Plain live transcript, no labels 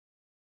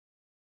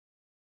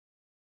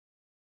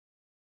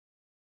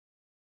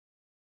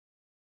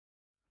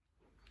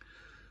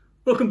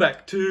Welcome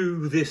back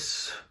to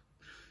this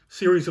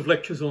series of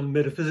lectures on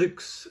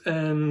metaphysics,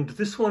 and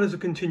this one is a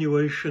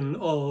continuation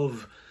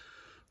of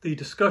the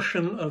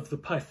discussion of the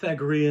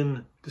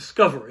Pythagorean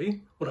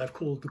discovery, what I've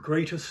called the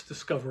greatest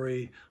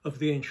discovery of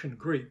the ancient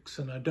Greeks,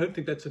 and I don't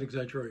think that's an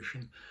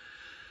exaggeration.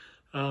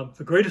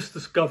 The greatest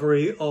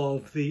discovery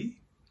of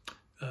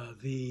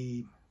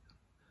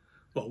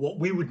what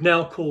we would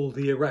now call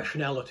the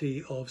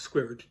irrationality of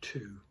square root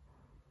 2.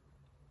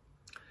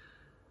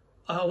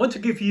 I want to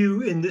give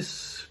you in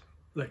this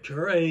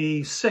lecture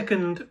a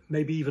second,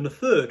 maybe even a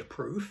third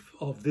proof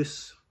of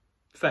this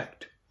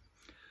fact.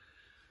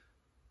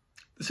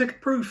 The second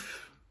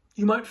proof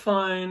you might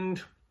find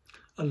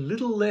a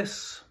little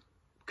less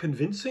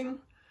convincing.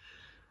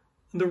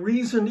 And the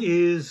reason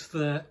is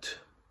that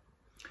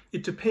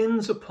it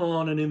depends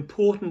upon an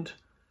important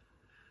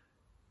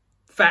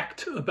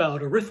fact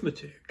about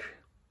arithmetic,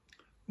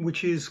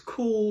 which is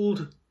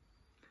called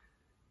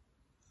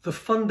the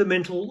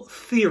fundamental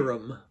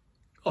theorem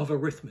of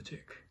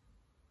arithmetic.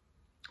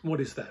 What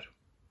is that?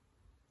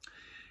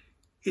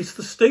 It's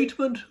the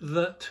statement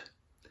that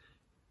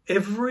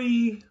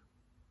every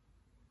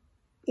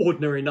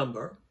ordinary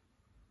number,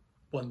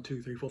 1,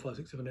 2, 3, 4, 5,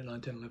 6, 7, 8,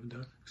 9, 10, 11,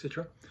 12,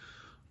 etc.,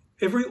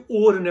 every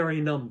ordinary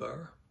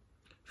number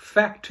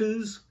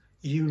factors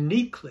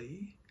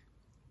uniquely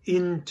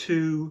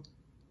into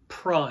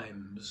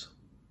primes.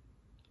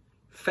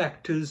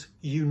 Factors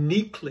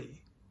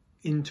uniquely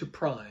into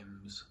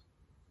primes.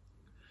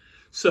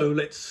 So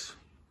let's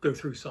go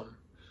through some.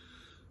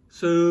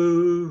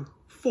 So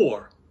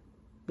 4,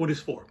 what is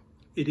 4?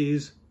 It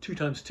is 2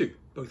 times 2,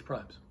 both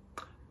primes.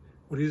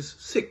 What is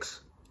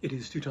 6? It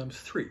is 2 times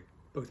 3,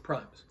 both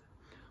primes.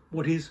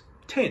 What is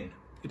 10?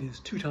 It is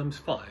 2 times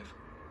 5,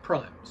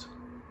 primes,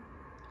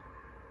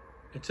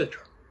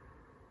 etc.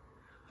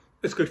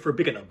 Let's go for a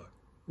bigger number.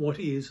 What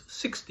is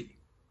 60?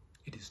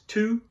 It is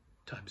 2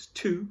 times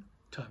 2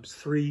 times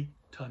 3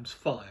 times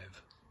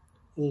 5,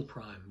 all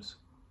primes.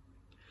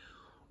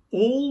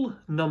 All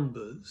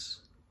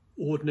numbers,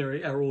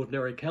 our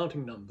ordinary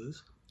counting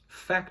numbers,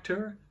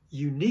 factor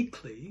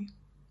uniquely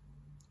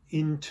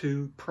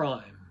into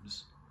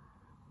primes.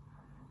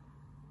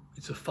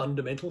 It's a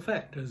fundamental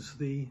fact, as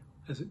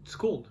it's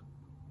called.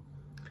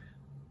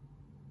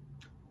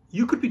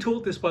 You could be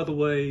taught this, by the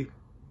way,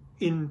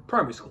 in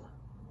primary school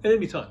at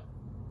any time.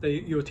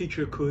 Your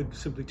teacher could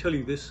simply tell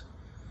you this.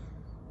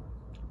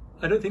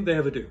 I don't think they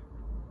ever do.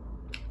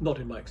 Not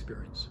in my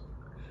experience.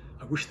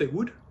 I wish they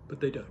would, but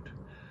they don't.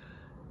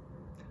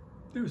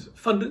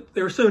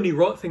 There are so many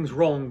things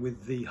wrong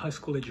with the high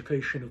school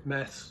education of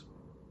maths.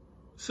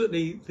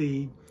 Certainly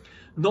the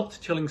not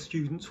telling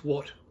students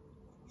what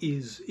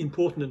is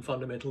important and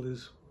fundamental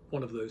is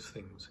one of those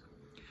things.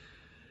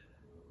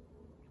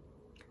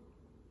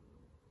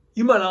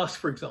 You might ask,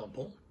 for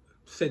example,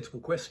 sensible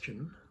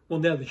question, well,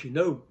 now that you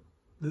know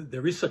that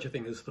there is such a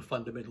thing as the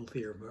fundamental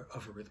theorem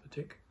of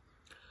arithmetic,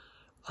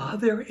 are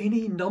there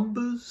any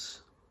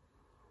numbers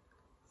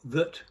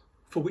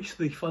for which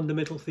the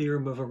fundamental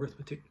theorem of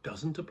arithmetic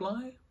doesn't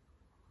apply?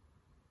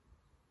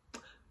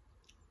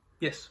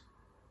 Yes,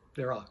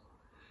 there are.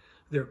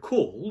 They're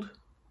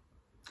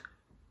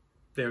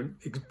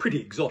pretty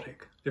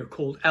exotic. They're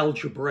called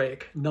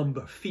algebraic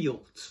number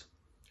fields.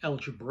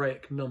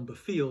 Algebraic number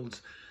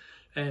fields.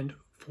 And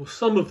for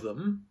some of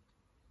them,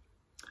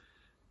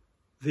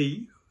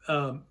 the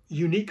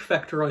unique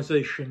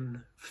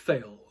factorization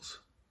fails.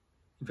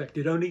 In fact,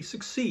 it only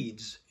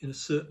succeeds in a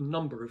certain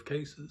number of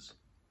cases.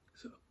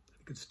 So I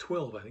think it's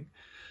 12, I think.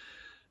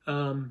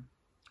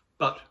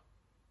 But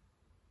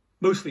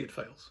mostly it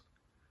fails.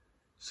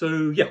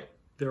 So yeah,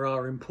 there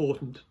are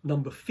important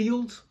number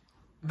fields,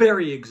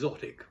 very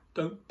exotic.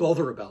 Don't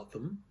bother about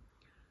them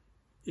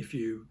if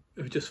you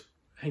are just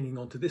hanging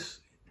on to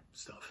this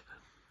stuff.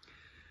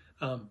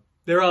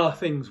 There are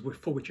things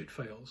for which it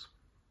fails.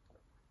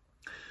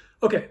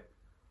 Okay.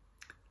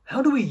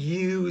 How do we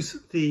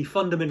use the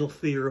fundamental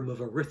theorem of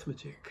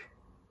arithmetic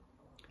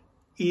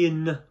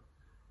in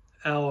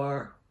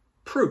our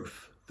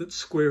proof that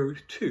square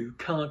root 2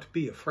 can't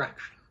be a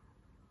fraction?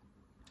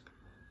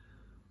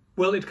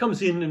 Well, it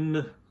comes in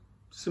a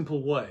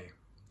simple way.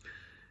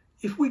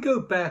 If we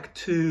go back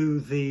to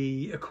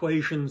the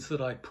equations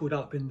that I put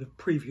up in the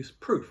previous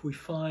proof, we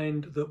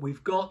find that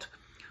we've got,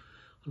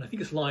 and I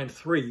think it's line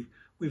 3,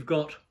 we've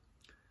got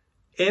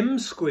m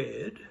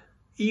squared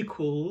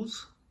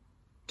equals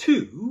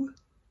 2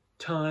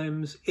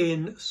 times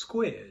n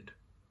squared.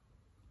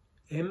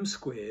 M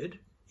squared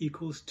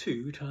equals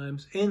 2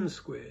 times n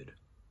squared.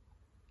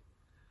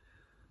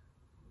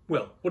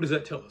 Well, what does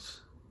that tell us?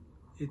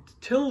 It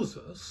tells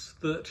us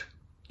that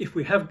if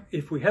we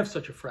have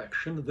such a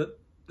fraction,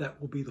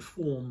 that will be the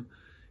form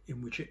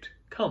in which it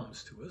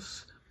comes to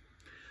us,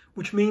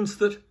 which means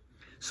that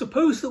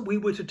suppose that we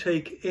were to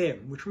take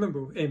m, which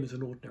remember m is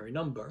an ordinary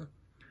number,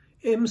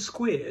 m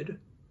squared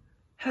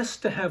has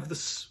to have a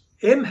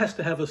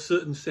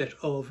certain set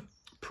of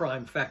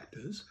prime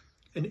factors,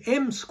 and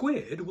m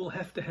squared will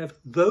have to have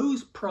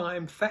those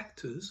prime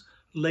factors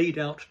laid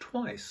out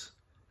twice.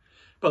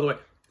 By the way,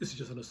 this is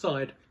just an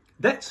aside,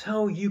 That's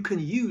how you can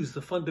use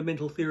the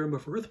fundamental theorem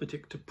of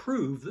arithmetic to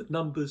prove that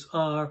numbers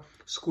are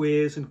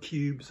squares and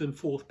cubes and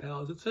fourth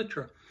powers,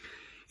 etc.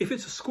 If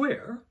it's a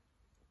square,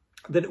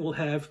 then it will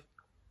have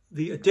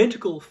the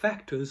identical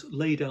factors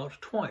laid out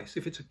twice.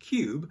 If it's a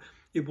cube,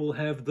 it will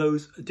have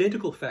those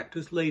identical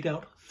factors laid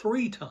out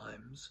 3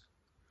 times.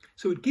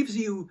 So it gives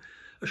you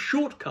a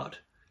shortcut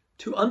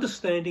to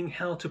understanding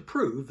how to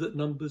prove that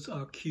numbers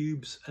are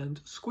cubes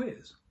and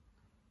squares.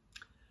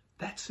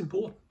 That's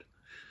important.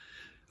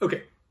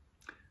 Okay,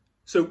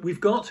 so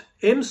we've got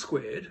m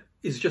squared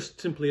is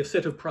just simply a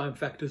set of prime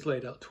factors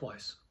laid out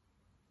twice.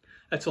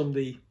 That's on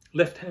the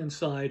left-hand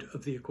side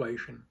of the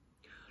equation.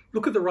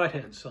 Look at the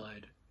right-hand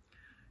side.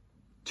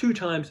 2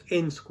 times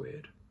n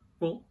squared.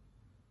 Well,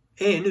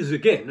 n is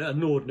again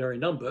an ordinary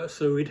number,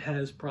 so it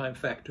has prime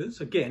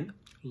factors, again,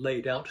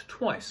 laid out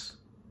twice.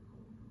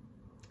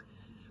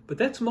 But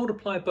that's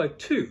multiplied by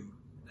 2,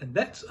 and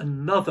that's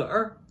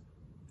another,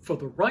 for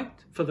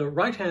the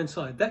right-hand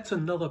side, that's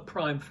another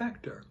prime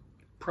factor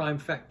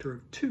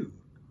of 2.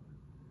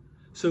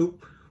 So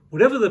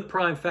whatever the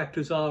prime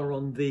factors are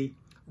on the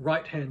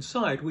right-hand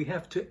side, we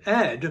have to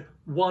add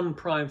 1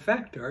 prime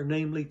factor,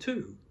 namely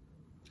 2.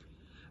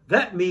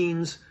 That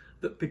means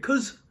that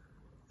because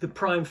the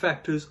prime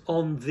factors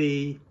for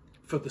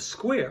the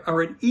square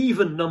are an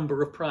even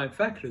number of prime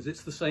factors,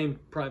 it's the same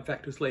prime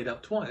factors laid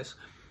out twice,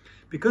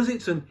 because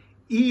it's an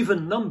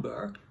even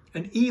number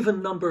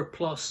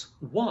plus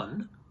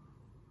 1,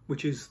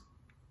 which is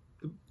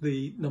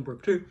the number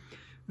of 2,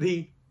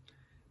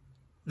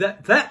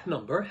 that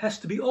number has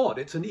to be odd.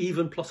 It's an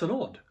even plus an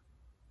odd.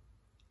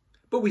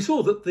 But we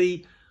saw that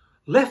the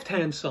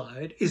left-hand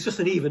side is just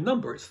an even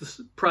number. It's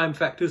the prime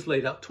factors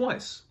laid out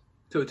twice.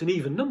 So it's an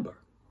even number.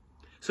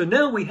 So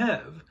now we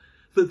have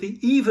that the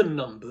even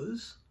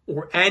numbers,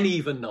 or an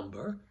even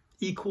number,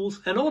 equals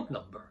an odd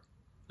number.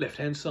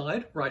 Left-hand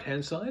side,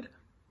 right-hand side.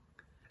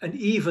 An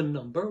even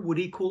number would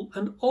equal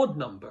an odd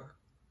number.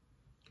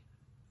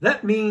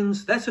 That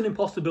means that's an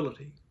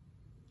impossibility.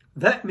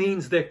 That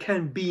means there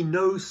can be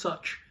no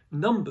such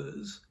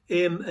numbers,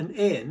 m and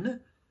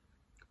n,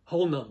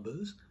 whole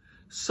numbers,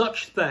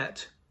 such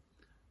that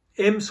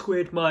m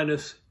squared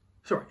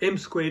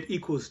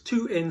equals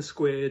 2n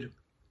squared.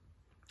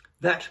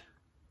 That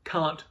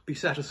can't be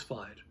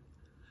satisfied.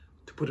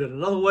 To put it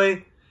another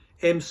way,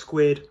 m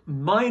squared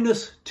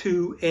minus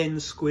 2n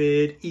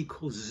squared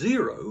equals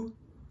 0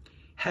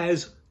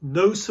 has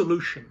no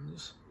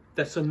solutions.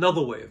 That's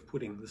another way of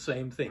putting the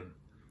same thing.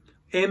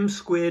 M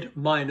squared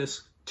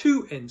minus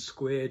 2n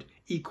squared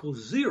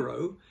equals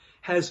 0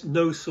 has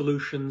no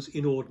solutions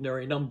in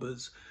ordinary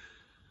numbers.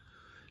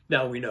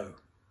 Now we know.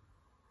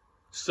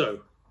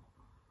 So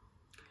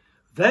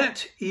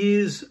that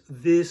is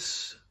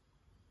this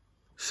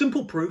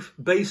simple proof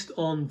based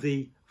on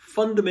the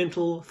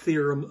fundamental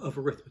theorem of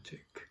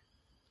arithmetic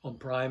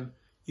on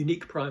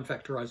unique prime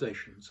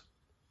factorizations.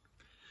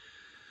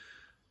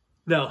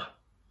 Now,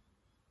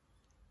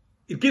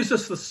 it gives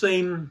us the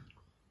same,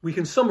 we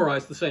can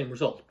summarize the same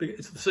result.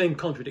 It's the same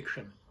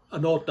contradiction.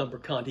 An odd number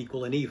can't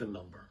equal an even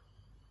number.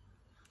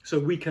 So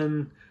we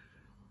can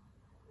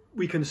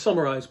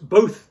summarize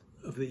both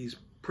of these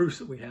proofs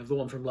that we have, the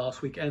one from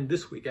last week and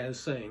this week, as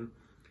saying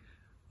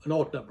an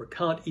odd number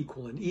can't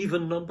equal an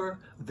even number.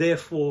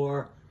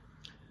 Therefore,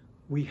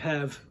 we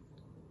have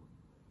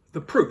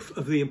the proof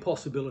of the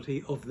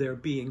impossibility of there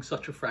being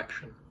such a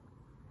fraction.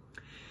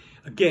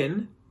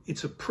 Again,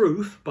 it's a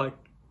proof by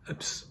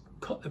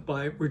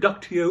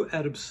reductio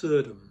ad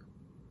absurdum,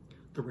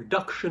 the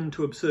reduction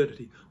to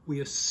absurdity.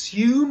 We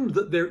assume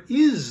that there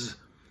is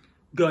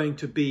going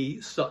to be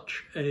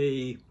such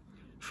a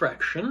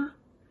fraction,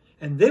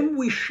 and then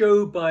we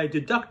show by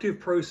deductive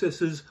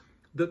processes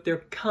that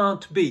there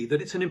can't be,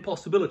 that it's an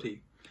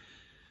impossibility.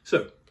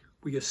 So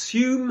we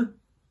assume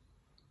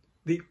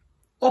the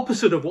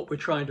opposite of what we're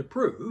trying to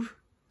prove,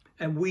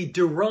 and we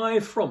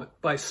derive from it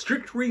by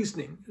strict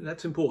reasoning,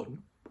 that's important,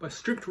 by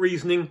strict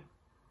reasoning,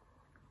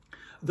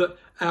 that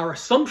our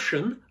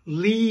assumption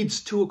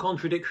leads to a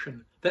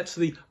contradiction. That's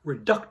the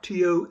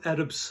reductio ad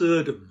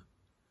absurdum,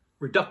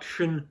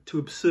 reduction to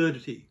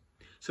absurdity.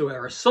 So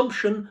our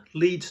assumption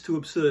leads to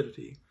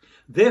absurdity.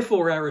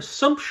 Therefore, our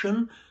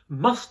assumption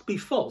must be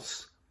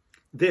false.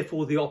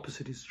 Therefore, the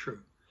opposite is true.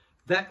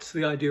 That's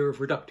the idea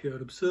of reductio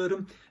ad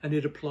absurdum, and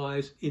it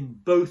applies in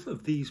both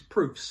of these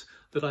proofs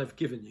that I've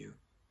given you.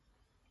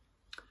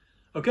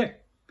 Okay,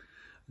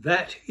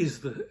 that is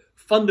the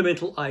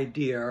fundamental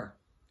idea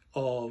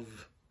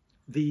of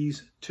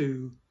these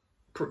two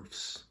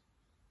proofs.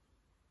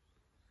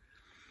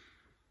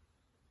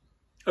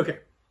 Okay,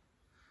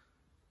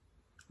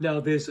 now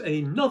there's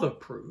another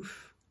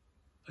proof,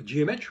 a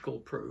geometrical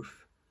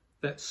proof,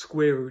 that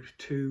square root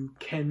 2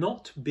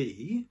 cannot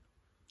be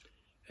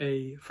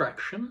a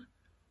fraction,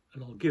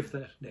 and I'll give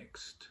that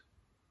next.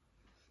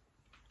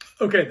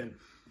 Okay then,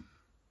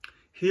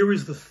 here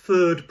is the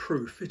third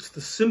proof. It's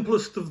the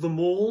simplest of them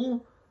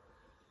all,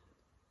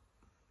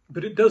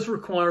 but it does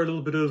require a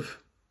little bit of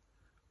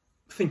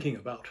thinking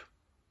about.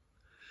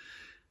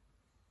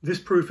 This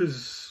proof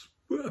is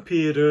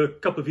appeared a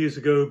couple of years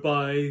ago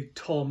by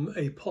Tom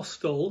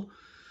Apostol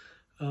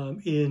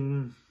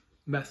in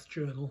Math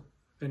Journal.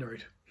 Anyway,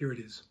 here it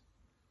is.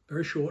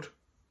 Very short,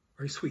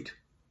 very sweet.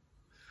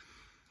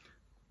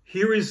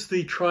 Here is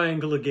the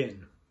triangle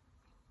again.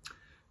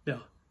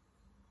 Now,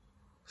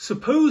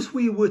 suppose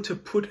we were to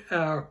put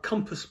our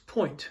compass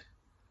point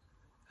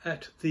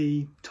at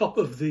the top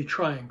of the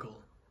triangle,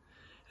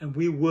 and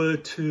we were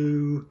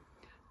to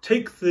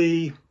take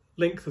the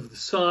length of the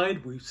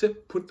side, we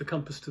put the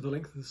compass to the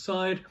length of the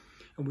side,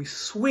 and we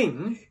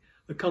swing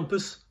the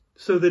compass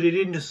so that it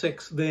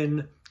intersects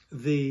then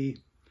the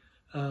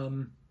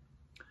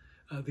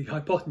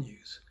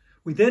hypotenuse.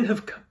 We then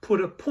have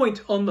put a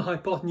point on the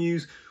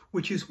hypotenuse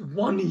which is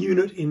 1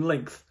 unit in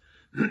length.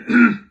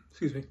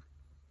 Excuse me.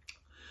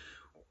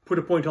 Put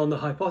a point on the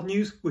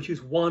hypotenuse which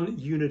is 1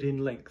 unit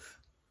in length.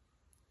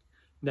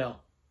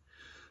 Now,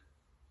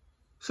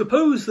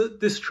 suppose that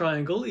this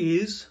triangle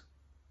is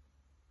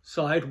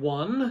side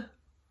 1,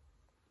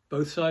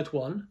 both sides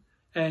 1,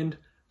 and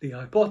the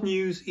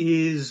hypotenuse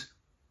is,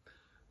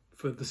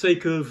 for the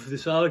sake of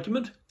this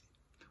argument,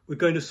 we're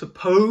going to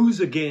suppose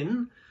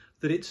again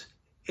that it's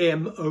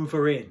m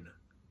over n.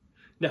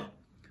 Now,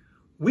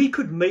 we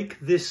could make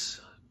this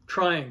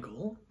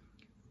triangle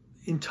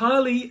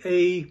entirely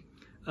a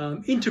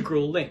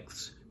integral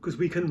lengths, because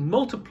we can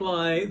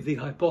multiply the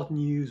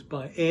hypotenuse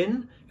by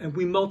n and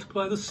we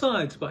multiply the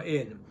sides by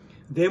n.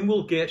 Then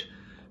we'll get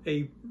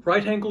a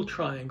right-angled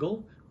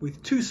triangle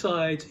with two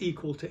sides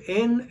equal to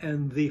n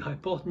and the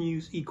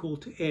hypotenuse equal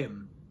to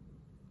m.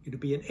 It'll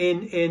be an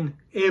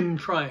n-n-m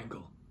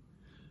triangle.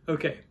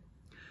 Okay,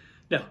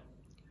 now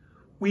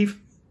we've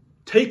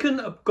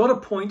got a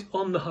point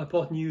on the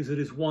hypotenuse that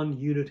is 1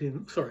 unit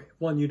in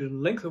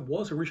length. It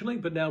was originally,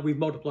 but now we've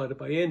multiplied it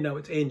by n. Now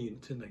it's n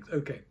units in length.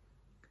 Okay.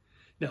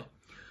 Now,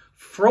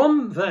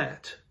 from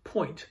that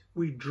point,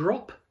 we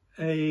drop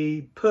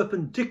a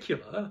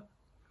perpendicular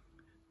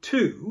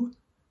to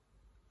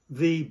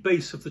the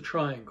base of the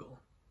triangle.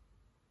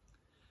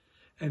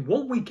 And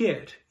what we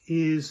get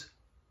is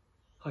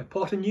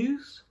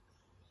hypotenuse,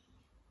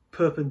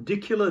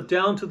 perpendicular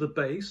down to the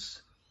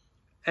base,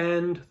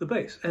 and the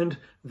base. And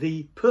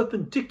the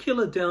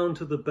perpendicular down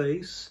to the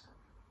base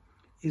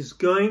is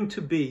going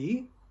to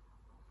be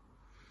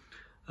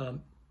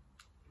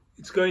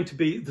it's going to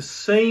be the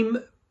same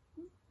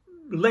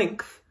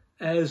length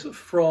as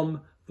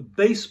from the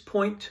base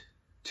point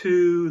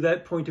to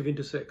that point of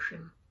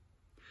intersection.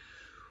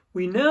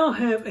 We now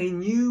have a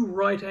new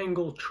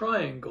right-angled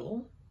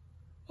triangle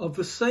of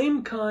the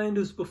same kind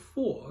as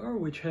before,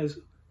 which has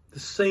the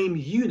same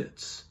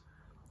units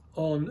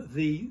on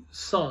the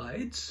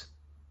sides.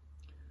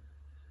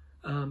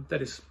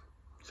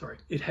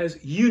 It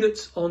has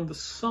units on the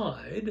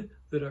side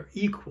that are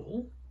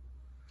equal,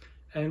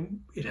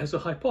 and it has a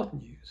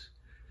hypotenuse.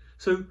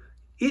 So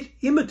it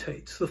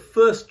imitates the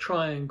first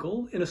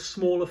triangle in a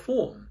smaller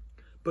form.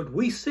 But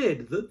we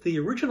said that the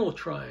original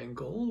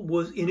triangle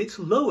was in its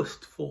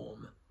lowest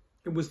form.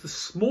 It was the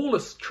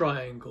smallest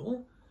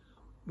triangle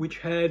which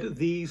had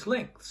these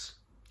lengths.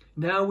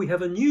 Now we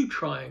have a new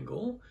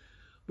triangle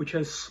which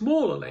has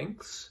smaller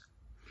lengths.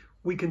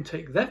 We can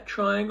take that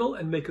triangle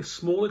and make a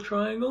smaller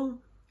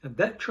triangle, and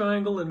that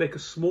triangle and make a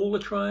smaller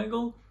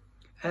triangle,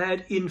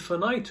 ad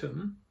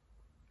infinitum,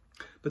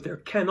 but there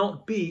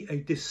cannot be a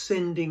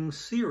descending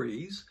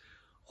series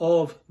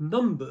of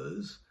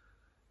numbers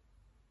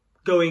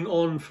going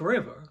on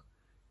forever.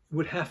 It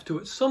would have to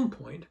at some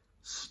point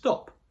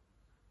stop.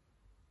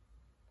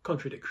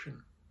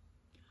 Contradiction.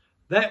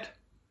 That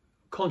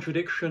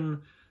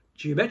contradiction,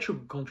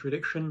 geometrical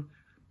contradiction,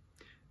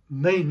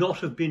 may not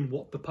have been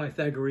what the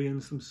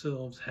Pythagoreans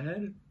themselves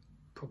had.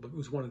 Probably it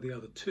was one of the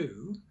other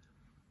two.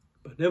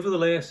 But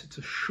nevertheless, it's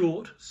a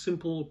short,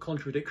 simple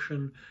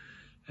contradiction,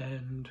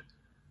 and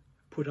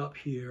put up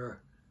here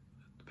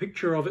the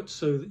picture of it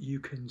so that you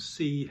can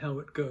see how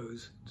it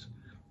goes. It's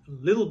a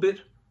little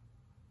bit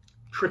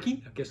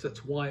tricky. I guess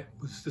that's why it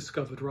was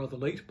discovered rather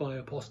late by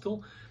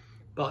Apostol,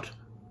 but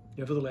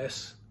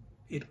nevertheless,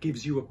 it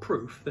gives you a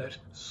proof that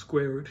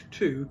square root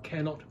 2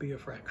 cannot be a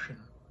fraction.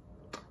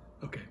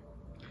 Okay.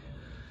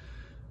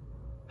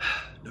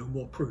 No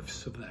more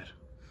proofs of that.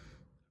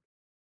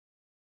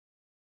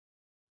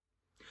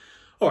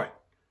 All right,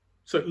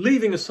 so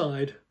leaving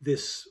aside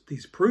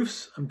these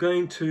proofs, I'm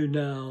going to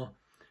now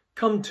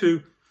come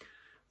to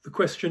the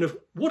question of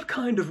what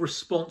kind of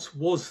response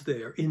was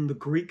there in the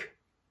Greek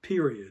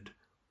period?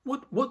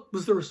 What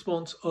was the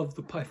response of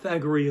the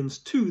Pythagoreans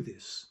to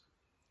this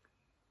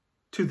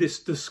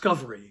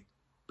discovery?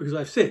 Because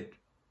I've said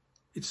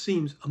it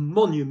seems a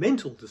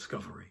monumental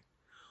discovery.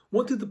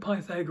 What did the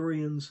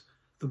Pythagoreans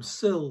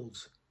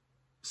themselves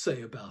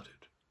say about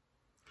it?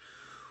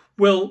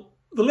 Well,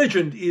 the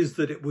legend is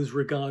that it was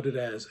regarded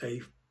as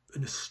an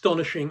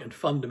astonishing and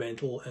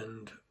fundamental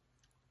and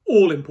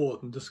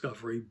all-important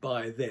discovery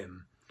by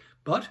them.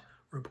 But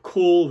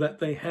recall that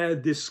they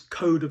had this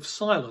code of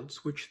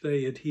silence which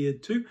they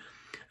adhered to,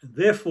 and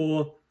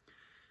therefore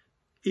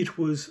it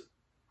was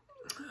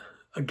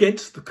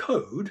against the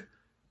code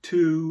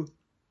to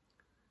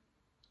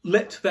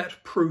let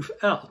that proof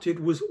out.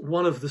 It was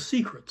one of the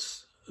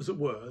secrets, as it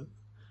were,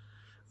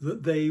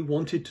 that they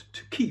wanted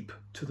to keep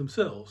to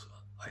themselves.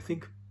 I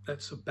think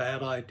that's a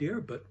bad idea,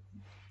 but,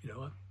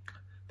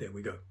 there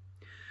we go.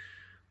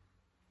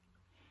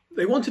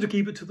 They wanted to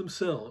keep it to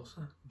themselves,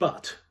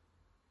 but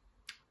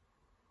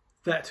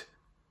that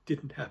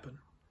didn't happen.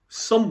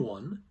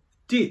 Someone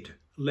did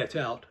let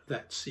out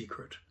that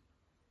secret,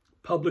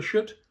 publish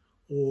it,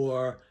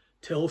 or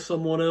tell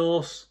someone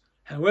else.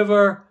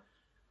 However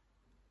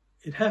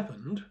it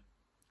happened,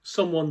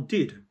 someone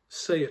did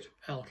say it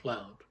out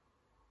loud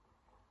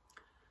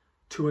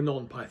to a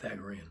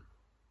non-Pythagorean.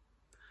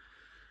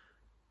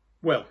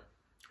 Well,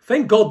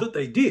 thank God that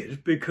they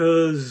did,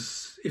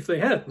 because if they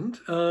hadn't,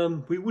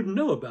 we wouldn't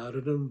know about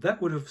it, and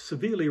that would have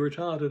severely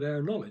retarded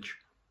our knowledge.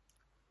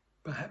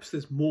 Perhaps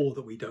there's more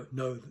that we don't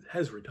know that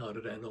has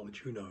retarded our knowledge,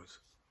 who knows?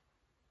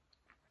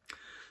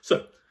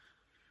 So,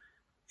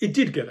 it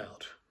did get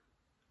out,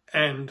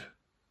 and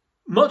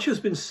much has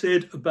been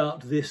said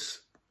about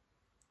this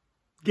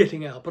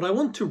getting out, but I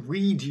want to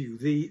read you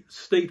the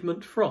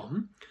statement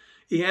from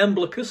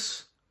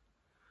Iamblichus,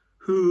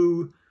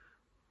 who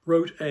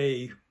wrote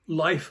a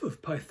Life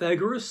of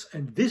Pythagoras,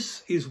 and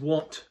this is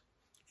what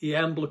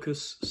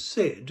Iamblichus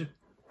said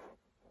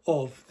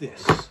of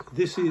this.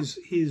 This is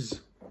his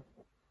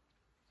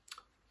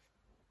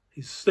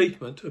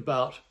statement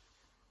about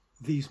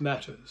these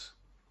matters.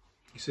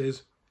 He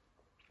says,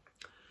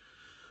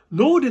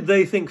 "Nor did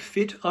they think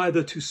fit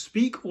either to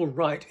speak or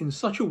write in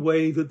such a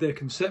way that their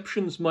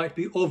conceptions might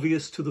be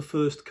obvious to the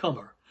first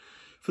comer.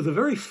 For the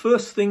very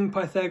first thing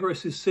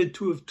Pythagoras is said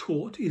to have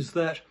taught is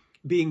that,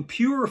 being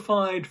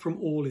purified from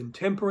all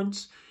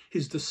intemperance,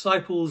 his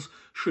disciples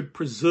should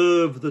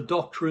preserve the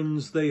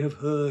doctrines they have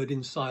heard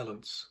in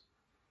silence.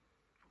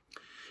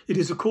 It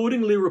is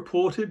accordingly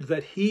reported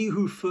that he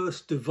who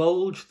first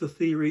divulged the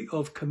theory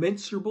of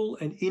commensurable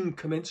and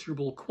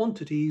incommensurable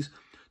quantities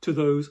to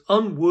those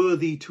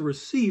unworthy to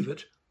receive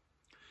it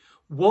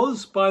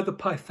was by the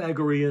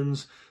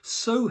Pythagoreans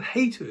so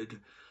hated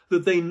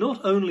that they not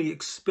only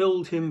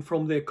expelled him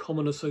from their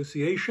common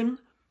association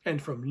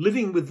and from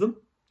living with them,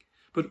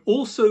 but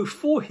also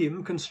for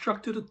him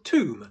constructed a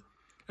tomb,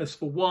 as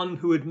for one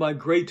who had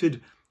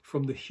migrated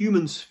from the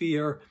human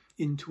sphere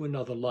into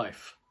another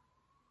life.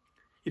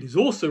 It is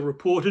also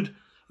reported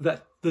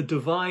that the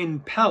divine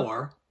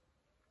power,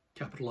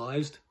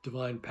 capitalized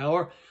divine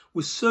power,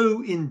 was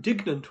so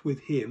indignant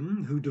with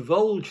him who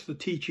divulged the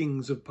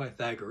teachings of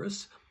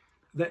Pythagoras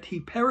that he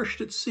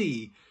perished at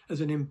sea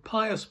as an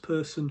impious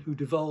person who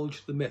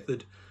divulged the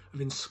method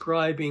of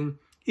inscribing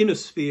in a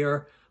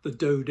sphere the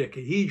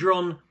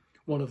dodecahedron,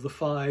 one of the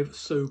 5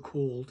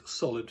 so-called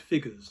solid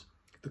figures,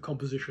 the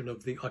composition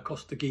of the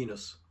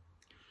icostogenus.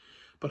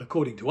 But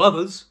according to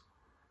others,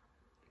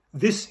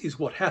 this is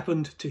what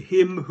happened to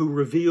him who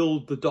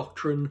revealed the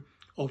doctrine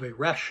of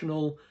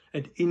irrational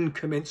and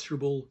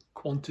incommensurable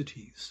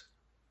quantities."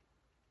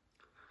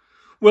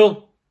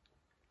 Well,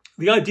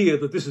 the idea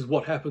that this is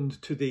what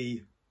happened to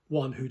the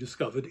one who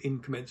discovered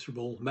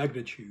incommensurable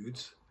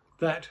magnitudes,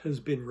 that has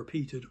been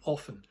repeated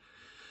often.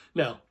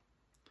 Now,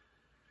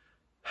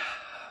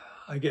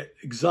 I get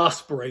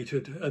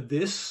exasperated at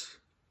this,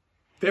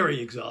 very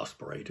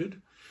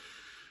exasperated.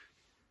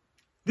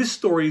 This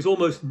story is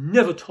almost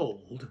never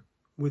told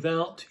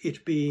without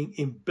it being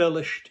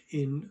embellished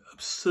in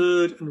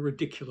absurd and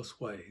ridiculous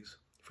ways.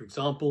 For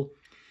example,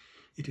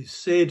 it is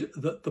said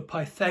that the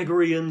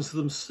Pythagoreans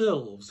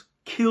themselves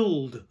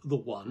killed the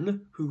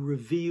one who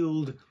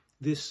revealed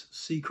this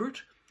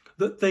secret,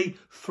 that they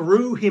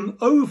threw him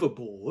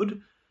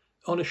overboard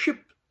on a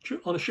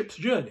ship's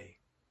journey.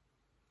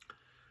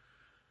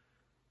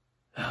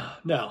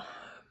 Now,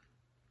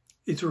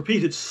 it's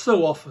repeated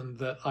so often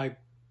that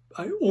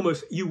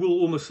you will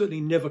almost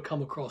certainly never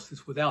come across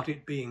this without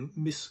it being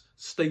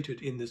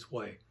misstated in this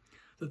way,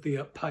 that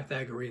the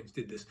Pythagoreans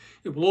did this.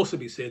 It will also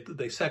be said that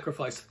they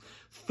sacrificed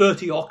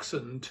 30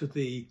 oxen to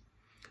the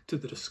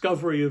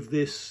discovery of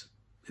this,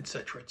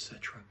 etc.,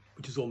 etc.,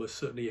 which is almost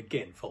certainly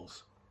again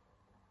false.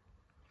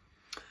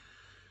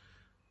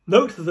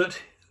 Note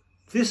that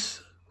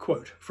this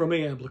quote from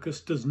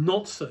Iamblichus does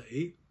not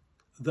say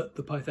that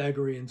the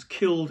Pythagoreans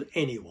killed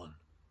anyone.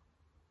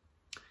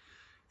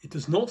 It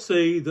does not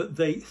say that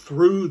they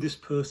threw this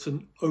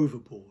person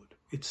overboard.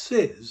 It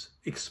says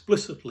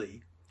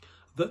explicitly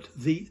that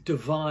the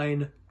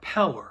divine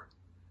power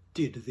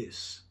did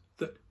this.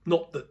 That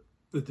not that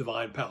the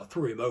divine power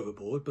threw him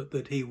overboard, but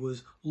that he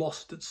was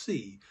lost at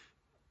sea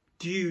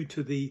due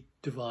to the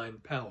divine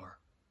power.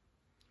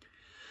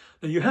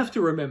 Now you have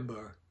to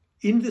remember,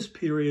 in this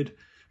period,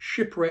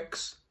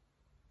 shipwrecks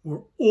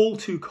were all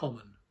too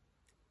common.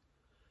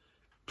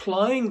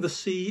 Plying the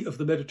sea of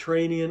the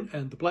Mediterranean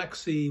and the Black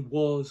Sea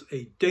was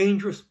a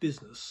dangerous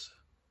business,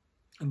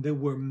 and there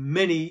were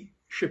many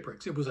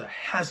shipwrecks. It was a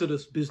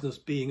hazardous business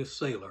being a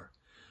sailor,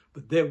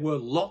 but there were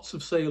lots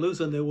of sailors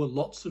and there were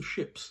lots of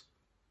ships.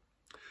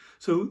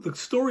 So the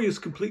story is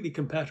completely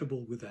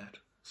compatible with that,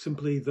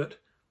 simply that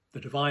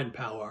the divine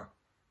power,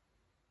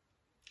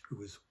 who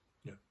was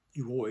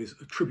you always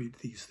attribute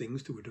these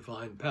things to a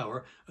divine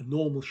power. A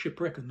normal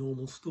shipwreck, a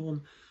normal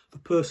storm. The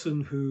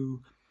person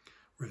who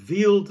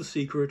revealed the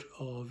secret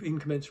of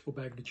incommensurable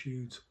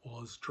magnitudes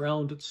was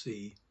drowned at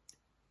sea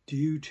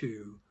due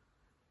to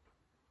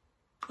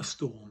a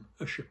storm,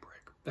 a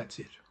shipwreck. That's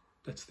it.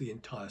 That's the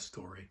entire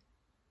story.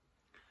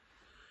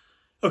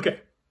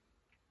 Okay,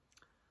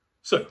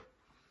 so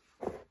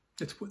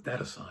let's put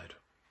that aside.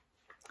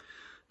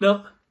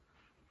 Now,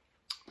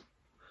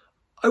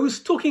 I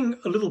was talking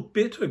a little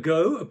bit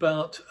ago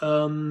about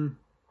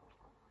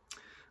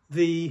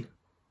the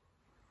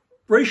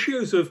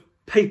ratios of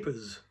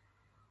papers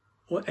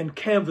and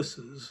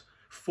canvases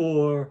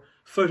for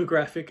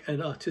photographic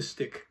and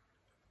artistic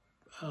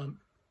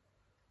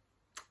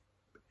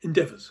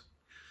endeavours.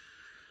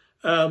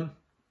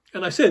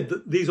 And I said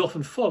that these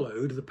often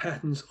followed the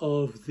patterns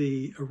of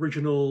the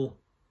original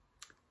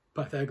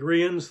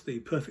Pythagoreans, the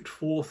perfect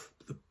fourth,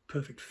 the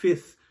perfect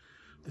fifth,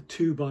 the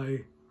 2 by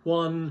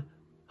 1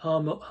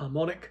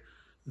 harmonic,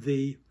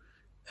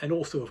 and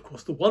also, of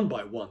course, the 1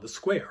 by 1, the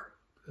square.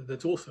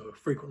 That's also a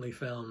frequently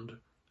found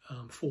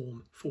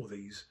form for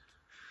these.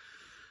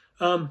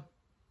 Where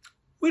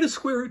does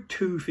square root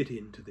 2 fit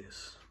into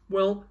this?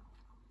 Well,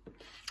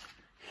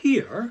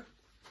 here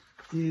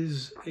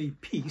is a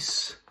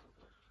piece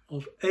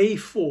of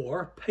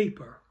A4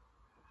 paper.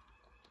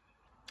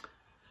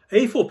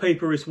 A4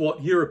 paper is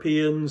what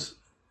Europeans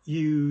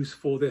use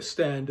for their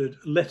standard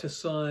letter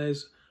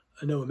size.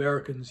 I know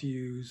Americans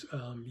use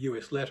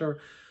US letter,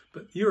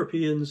 but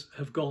Europeans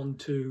have gone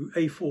to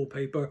A4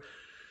 paper,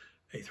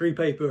 A3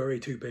 paper,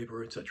 A2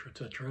 paper, etc.,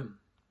 etc.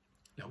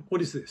 Now,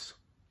 what is this?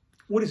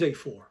 What is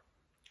A4?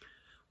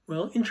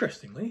 Well,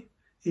 interestingly,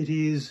 it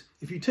is,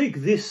 if you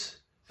take this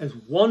as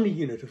 1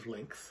 unit of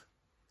length,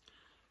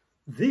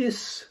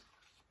 this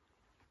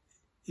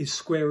is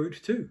square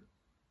root 2.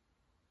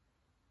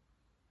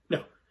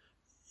 Now,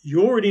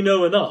 you already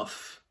know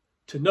enough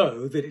to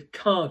know that it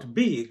can't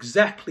be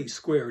exactly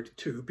square root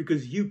 2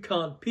 because you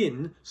can't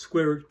pin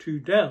square root 2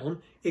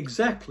 down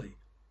exactly.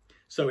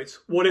 So it's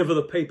whatever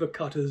the paper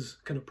cutters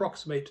can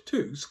approximate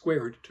to,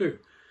 square root 2.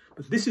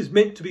 But this is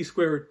meant to be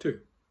square root 2.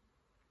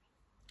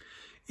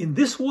 In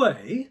this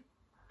way,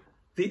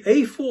 the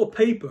A4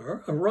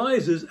 paper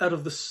arises out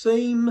of the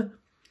same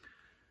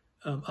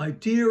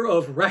idea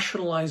of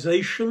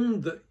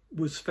rationalization that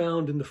was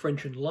found in the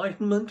French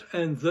Enlightenment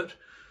and that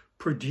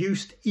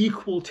produced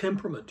equal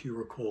temperament, you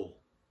recall.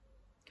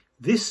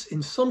 This,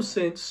 in some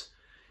sense,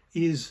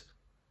 is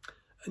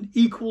an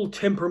equal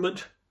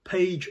temperament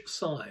page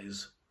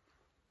size.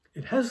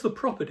 It has the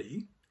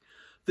property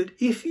that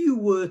if you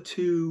were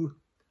to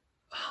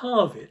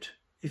halve it,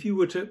 if you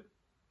were to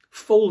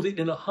fold it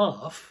in a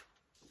half,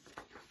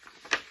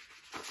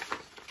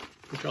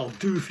 which I'll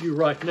do for you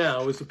right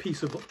now as a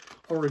piece of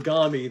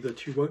origami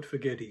that you won't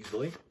forget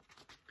easily.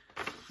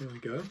 There we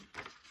go.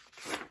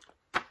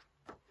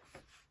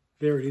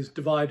 There it is,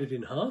 divided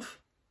in half.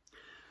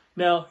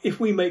 Now, if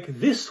we make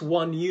this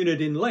 1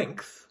 unit in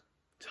length,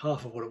 it's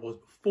half of what it was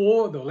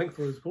before, the length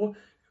was before,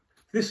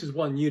 this is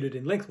 1 unit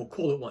in length, we'll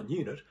call it 1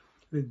 unit,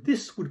 then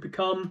this would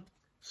become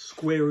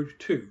square root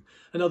 2.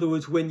 In other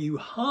words, when you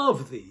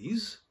halve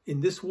these in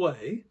this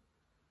way,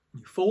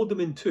 you fold them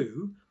in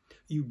 2,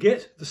 you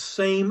get the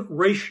same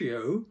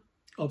ratio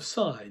of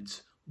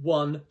sides,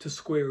 1 to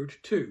square root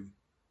 2.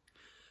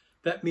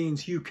 That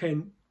means you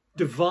can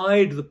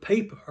divide the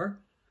paper,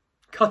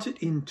 cut it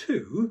in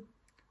 2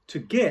 to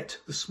get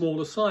the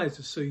smaller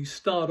sizes. So you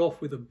start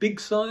off with a big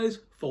size,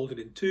 fold it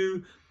in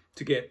 2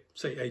 to get,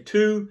 say,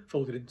 A2,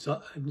 fold it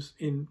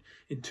in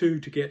 2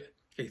 to get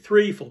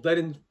A3, fold that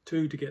in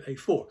 2 to get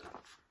A4.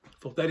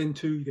 Fold that in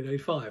 2, you get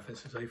A5.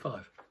 This is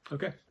A5.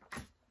 Okay?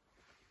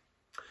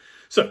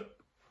 So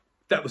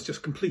that was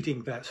just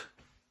completing that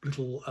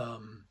little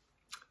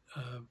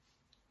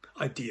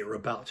idea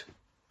about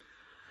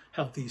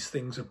how these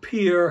things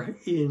appear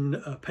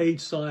in page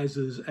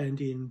sizes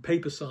and in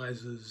paper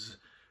sizes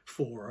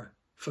for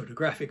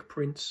photographic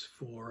prints,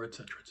 for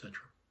etc., etc.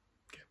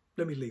 Okay,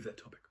 let me leave that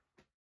topic.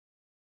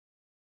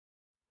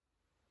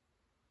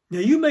 Now,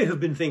 you may have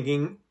been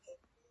thinking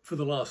for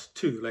the last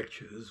 2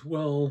 lectures,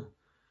 well,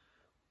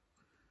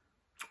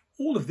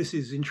 all of this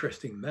is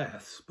interesting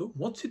maths, but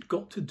what's it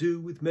got to do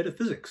with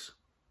metaphysics?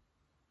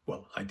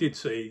 Well, I did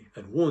say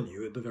and warn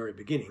you at the very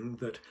beginning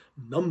that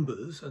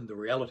numbers and the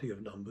reality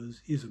of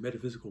numbers is a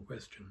metaphysical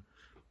question.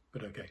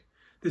 But okay,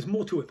 there's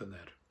more to it than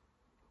that.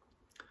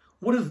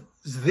 What has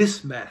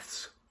this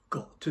maths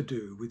got to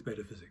do with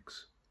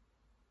metaphysics?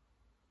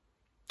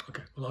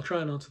 Okay, well, I'll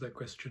try and answer that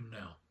question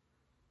now.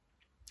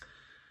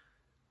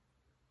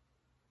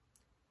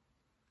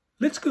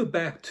 Let's go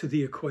back to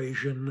the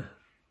equation.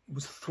 It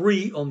was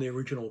 3 on the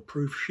original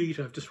proof sheet.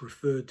 I've just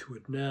referred to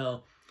it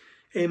now.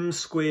 M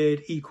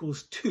squared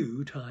equals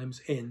 2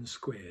 times n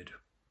squared.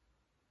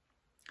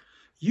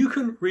 You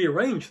can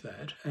rearrange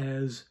that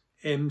as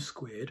m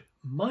squared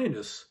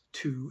minus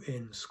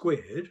 2n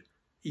squared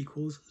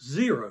equals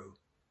 0.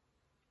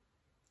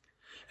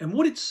 And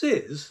what it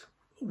says,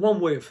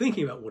 one way of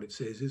thinking about what it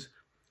says is,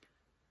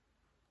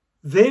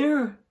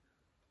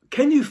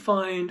 can you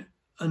find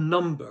a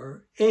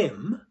number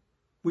m,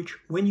 which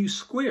when you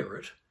square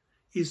it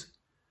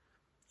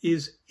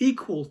is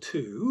equal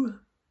to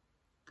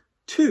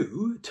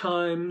 2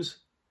 times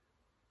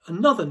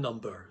another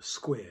number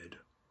squared?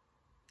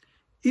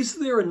 Is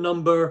there a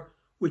number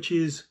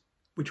is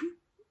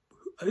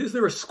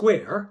there a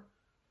square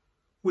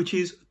which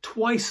is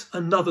twice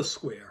another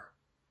square?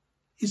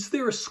 Is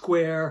there a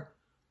square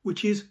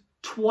which is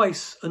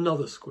twice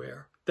another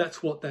square?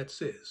 That's what that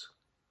says.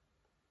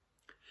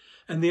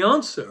 And the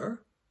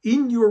answer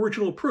in your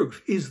original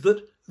proof is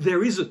that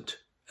there isn't,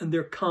 and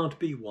there can't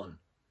be one.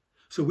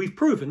 So we've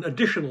proven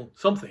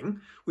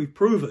we've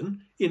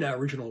proven in our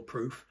original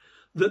proof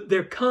that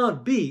there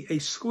can't be a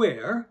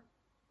square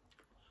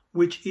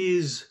which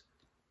is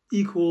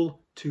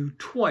equal to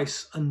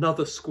twice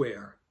another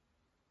square.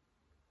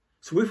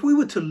 So if we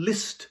were to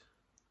list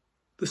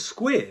the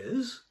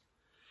squares,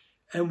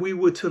 and we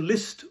were to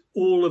list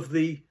all of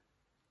the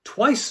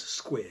twice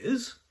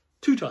squares,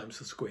 2 times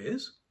the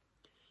squares,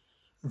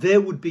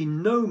 there would be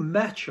no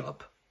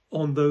matchup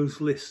on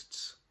those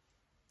lists,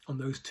 on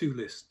those 2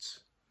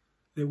 lists.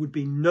 There would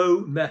be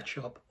no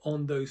matchup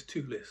on those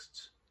 2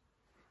 lists.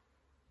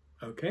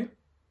 Okay?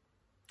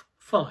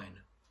 Fine.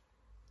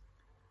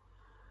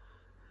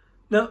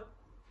 Now,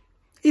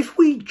 if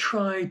we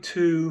try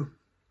to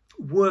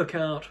work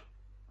out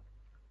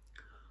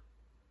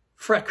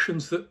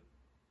fractions that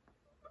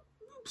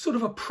sort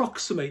of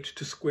approximate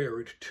to square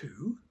root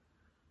 2,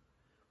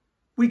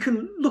 we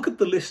can look at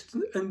the list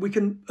and we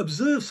can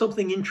observe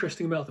something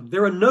interesting about them.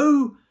 There are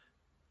no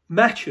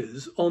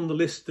matches on the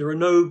list. There are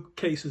no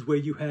cases where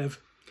you have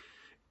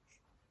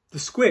the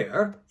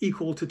square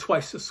equal to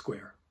twice the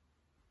square.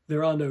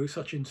 There are no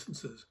such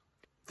instances.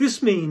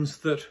 This means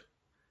that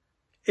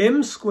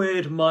m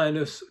squared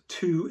minus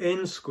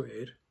 2n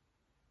squared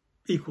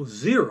equals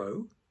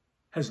 0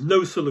 has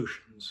no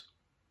solutions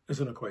as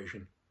an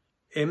equation.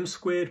 M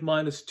squared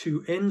minus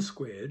 2n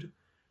squared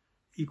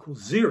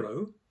equals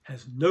 0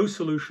 has no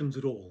solutions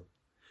at all.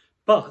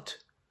 But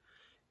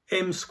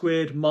m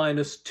squared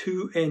minus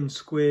 2n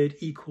squared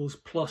equals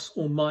plus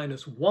or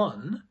minus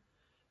 1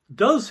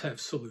 does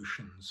have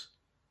solutions.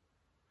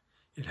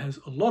 It has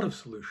a lot of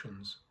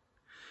solutions.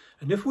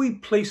 And if we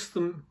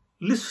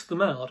list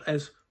them out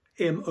as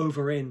m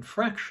over n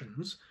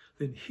fractions,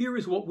 then here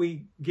is what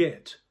we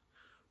get.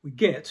 We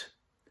get,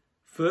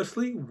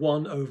 firstly,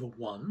 1 over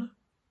 1.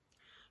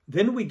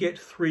 Then we get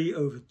 3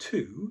 over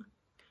 2.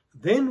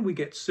 Then we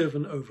get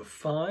 7 over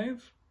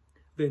 5.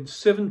 Then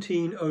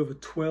 17 over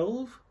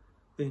 12.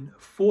 Then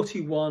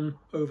 41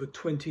 over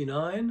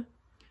 29.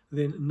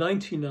 Then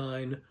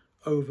 99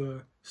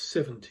 over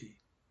 70.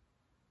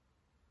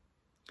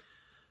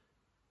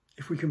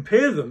 If we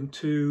compare them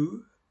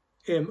to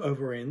m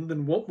over n,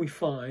 then what we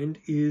find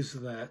is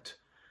that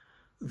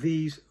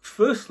these,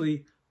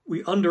 firstly,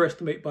 we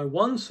underestimate by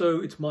 1, so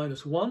it's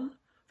minus 1.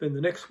 Then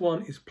the next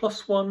one is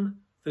plus 1.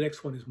 The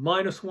next one is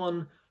minus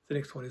 1. The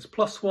next one is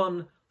plus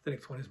 1. The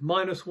next one is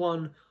minus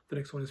 1. The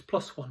next one is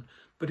plus 1.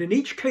 But in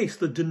each case,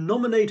 the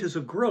denominators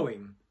are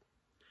growing.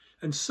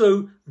 And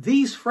so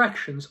these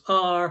fractions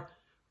are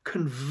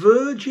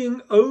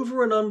converging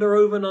over and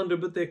under,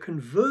 but they're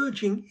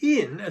converging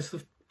in. As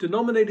the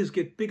denominators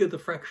get bigger, the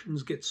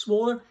fractions get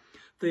smaller.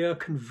 They are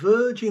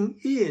converging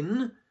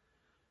in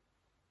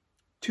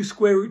to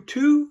square root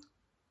 2,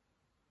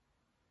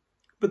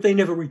 but they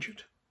never reach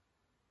it.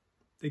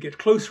 They get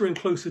closer and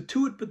closer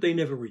to it, but they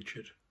never reach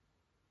it.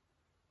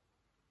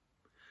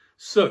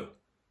 So,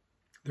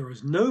 there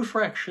is no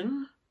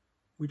fraction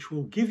which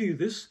will give you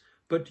this,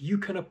 but you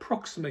can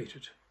approximate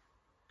it.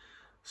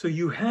 So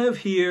you have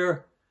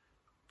here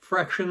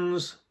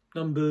fractions,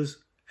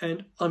 numbers,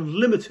 and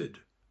unlimited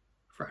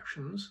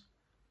fractions.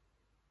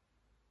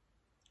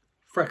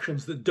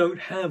 Fractions that don't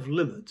have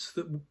limits,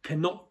 that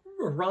cannot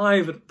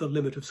arrive at the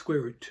limit of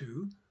square root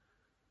 2.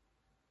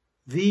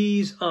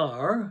 These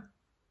are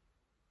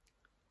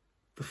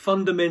the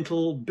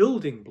fundamental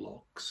building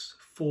blocks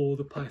for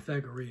the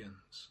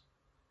Pythagoreans.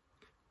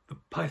 The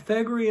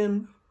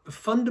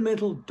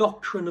fundamental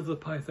doctrine of the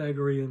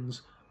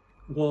Pythagoreans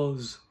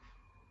was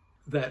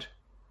that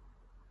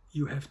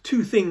you have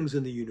 2 things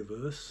in the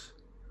universe,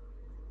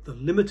 the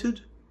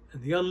limited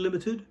and the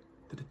unlimited,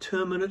 the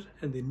determinate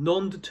and the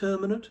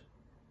non-determinate,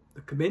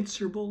 the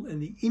commensurable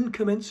and the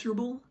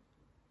incommensurable.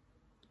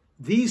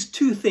 These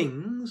 2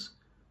 things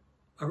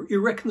are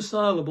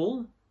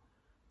irreconcilable,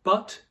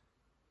 but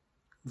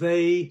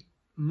they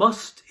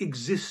must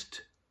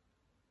exist,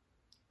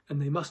 and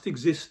they must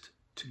exist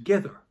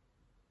together.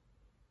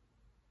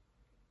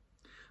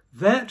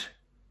 That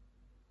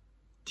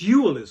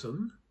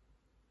dualism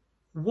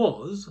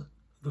was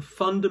the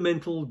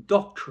fundamental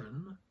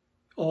doctrine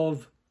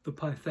of the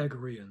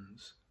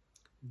Pythagoreans.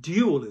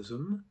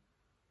 Dualism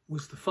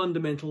was the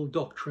fundamental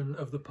doctrine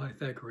of the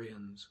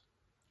Pythagoreans,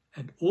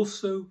 and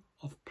also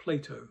of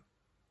Plato.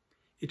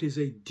 It is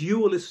a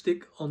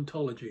dualistic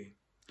ontology.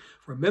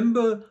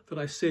 Remember that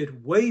I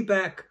said way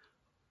back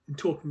in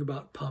talking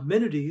about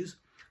Parmenides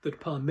that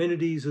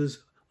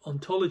Parmenides'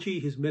 ontology,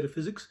 his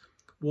metaphysics,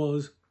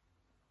 was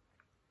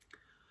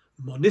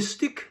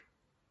monistic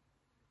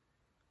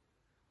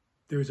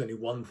there is only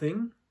one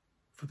thing.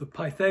 For the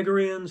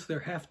Pythagoreans, there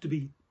have to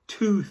be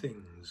two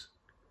things.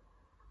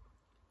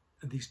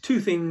 And these two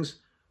things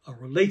are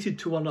related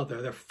to one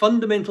another. They're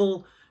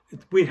fundamental.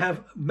 We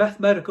have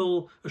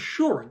mathematical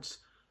assurance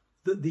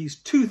that these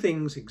two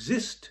things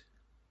exist,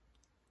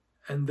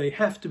 and they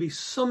have to be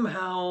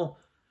somehow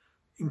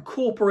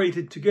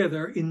incorporated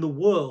together in the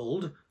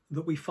world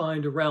that we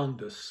find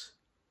around us.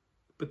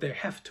 But they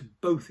have to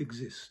both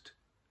exist.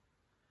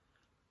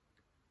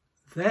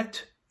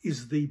 That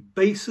is the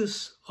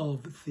basis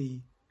of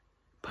the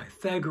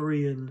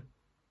Pythagorean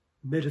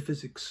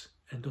metaphysics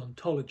and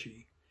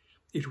ontology.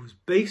 It was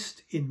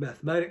based in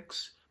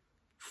mathematics,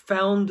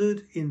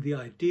 founded in the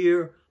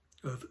idea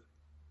of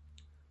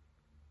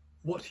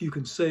what you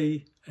can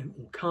say and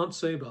or can't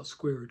say about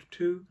square root of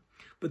 2,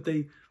 but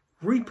they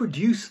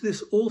reproduce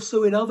this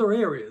also in other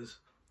areas,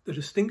 the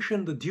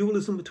distinction, the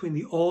dualism between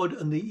the odd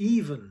and the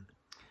even.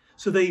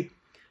 So they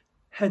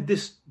had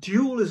this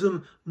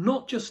dualism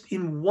not just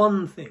in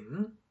one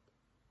thing,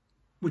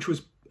 which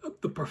was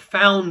the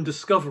profound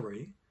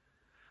discovery,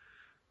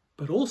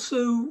 but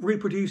also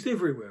reproduced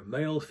everywhere,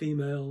 male,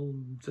 female,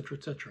 etc.,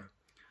 etc.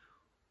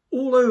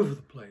 All over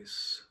the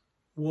place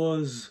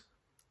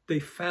they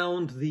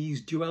found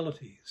these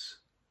dualities.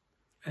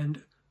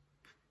 And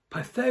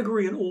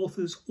Pythagorean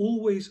authors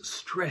always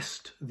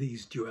stressed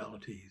these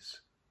dualities.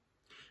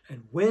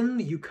 And when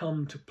you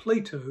come to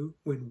Plato,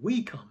 when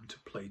we come to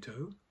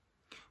Plato,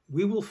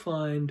 we will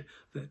find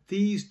that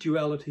these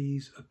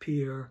dualities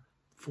appear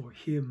for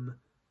him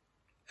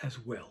as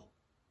well,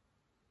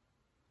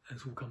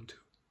 as we'll come to.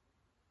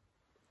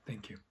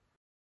 Thank you.